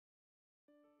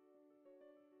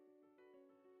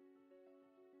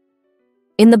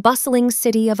In the bustling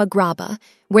city of Agrabah,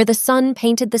 where the sun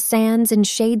painted the sands in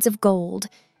shades of gold,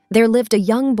 there lived a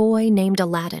young boy named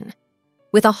Aladdin.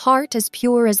 With a heart as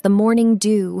pure as the morning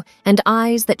dew and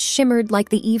eyes that shimmered like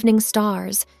the evening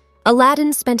stars,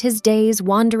 Aladdin spent his days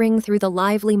wandering through the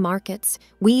lively markets,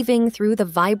 weaving through the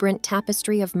vibrant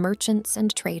tapestry of merchants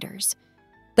and traders.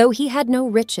 Though he had no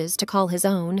riches to call his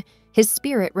own, his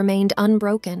spirit remained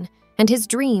unbroken, and his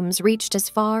dreams reached as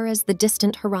far as the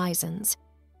distant horizons.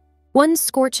 One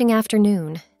scorching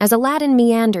afternoon, as Aladdin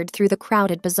meandered through the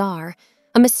crowded bazaar,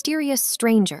 a mysterious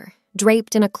stranger,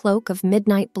 draped in a cloak of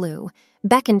midnight blue,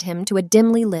 beckoned him to a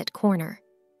dimly lit corner.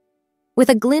 With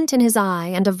a glint in his eye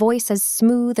and a voice as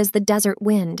smooth as the desert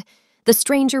wind, the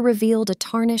stranger revealed a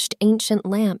tarnished ancient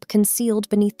lamp concealed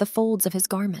beneath the folds of his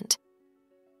garment.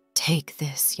 "Take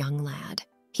this, young lad,"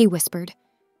 he whispered,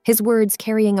 his words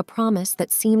carrying a promise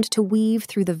that seemed to weave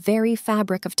through the very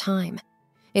fabric of time.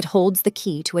 "It holds the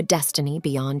key to a destiny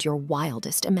beyond your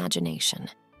wildest imagination."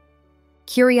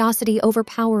 Curiosity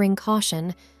overpowering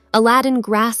caution, Aladdin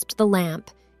grasped the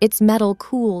lamp, its metal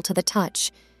cool to the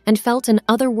touch, and felt an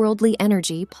otherworldly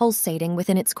energy pulsating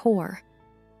within its core.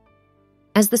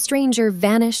 As the stranger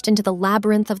vanished into the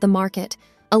labyrinth of the market,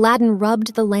 Aladdin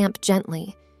rubbed the lamp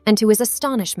gently, and to his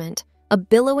astonishment, a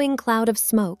billowing cloud of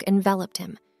smoke enveloped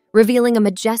him, revealing a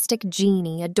majestic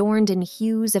genie adorned in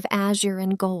hues of azure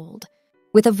and gold.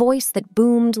 With a voice that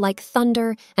boomed like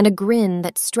thunder and a grin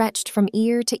that stretched from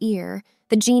ear to ear,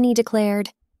 the genie declared,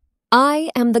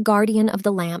 "I am the guardian of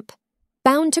the lamp,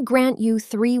 bound to grant you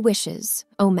 3 wishes,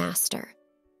 O master."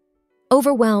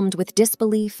 Overwhelmed with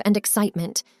disbelief and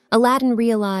excitement, Aladdin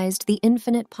realized the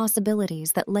infinite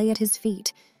possibilities that lay at his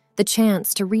feet, the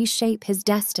chance to reshape his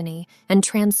destiny and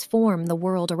transform the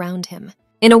world around him.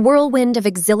 In a whirlwind of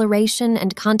exhilaration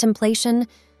and contemplation,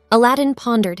 Aladdin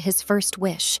pondered his first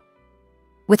wish.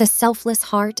 With a selfless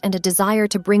heart and a desire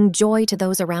to bring joy to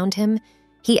those around him,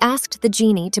 he asked the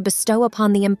genie to bestow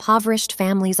upon the impoverished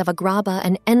families of Agrabah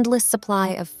an endless supply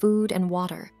of food and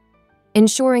water,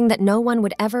 ensuring that no one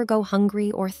would ever go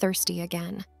hungry or thirsty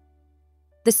again.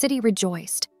 The city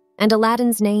rejoiced, and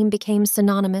Aladdin's name became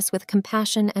synonymous with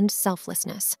compassion and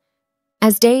selflessness.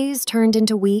 As days turned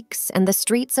into weeks and the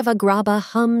streets of Agrabah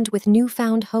hummed with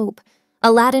newfound hope,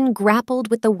 Aladdin grappled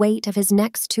with the weight of his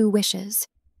next 2 wishes.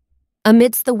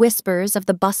 Amidst the whispers of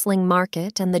the bustling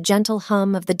market and the gentle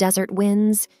hum of the desert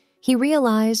winds, he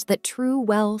realized that true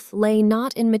wealth lay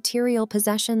not in material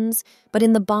possessions, but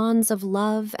in the bonds of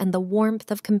love and the warmth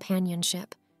of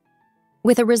companionship.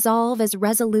 With a resolve as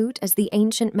resolute as the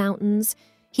ancient mountains,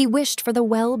 he wished for the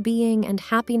well-being and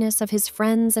happiness of his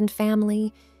friends and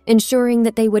family, ensuring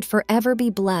that they would forever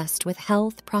be blessed with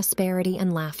health, prosperity,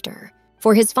 and laughter.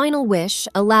 For his final wish,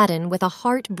 Aladdin, with a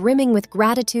heart brimming with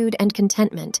gratitude and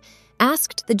contentment,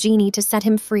 asked the genie to set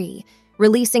him free,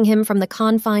 releasing him from the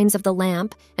confines of the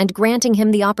lamp and granting him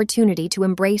the opportunity to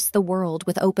embrace the world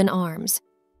with open arms.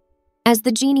 As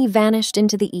the genie vanished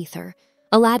into the ether,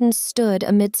 Aladdin stood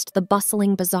amidst the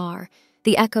bustling bazaar,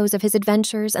 the echoes of his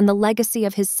adventures and the legacy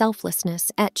of his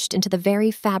selflessness etched into the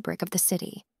very fabric of the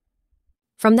city.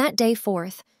 From that day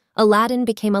forth, Aladdin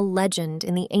became a legend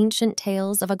in the ancient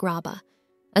tales of Agrabah,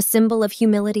 a symbol of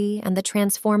humility and the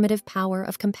transformative power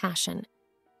of compassion.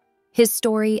 His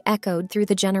story echoed through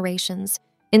the generations,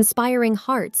 inspiring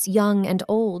hearts young and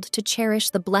old to cherish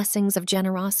the blessings of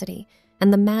generosity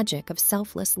and the magic of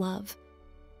selfless love.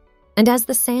 And as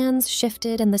the sands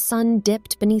shifted and the sun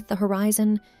dipped beneath the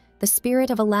horizon, the spirit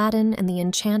of Aladdin and the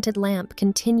enchanted lamp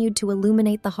continued to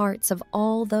illuminate the hearts of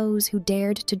all those who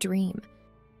dared to dream.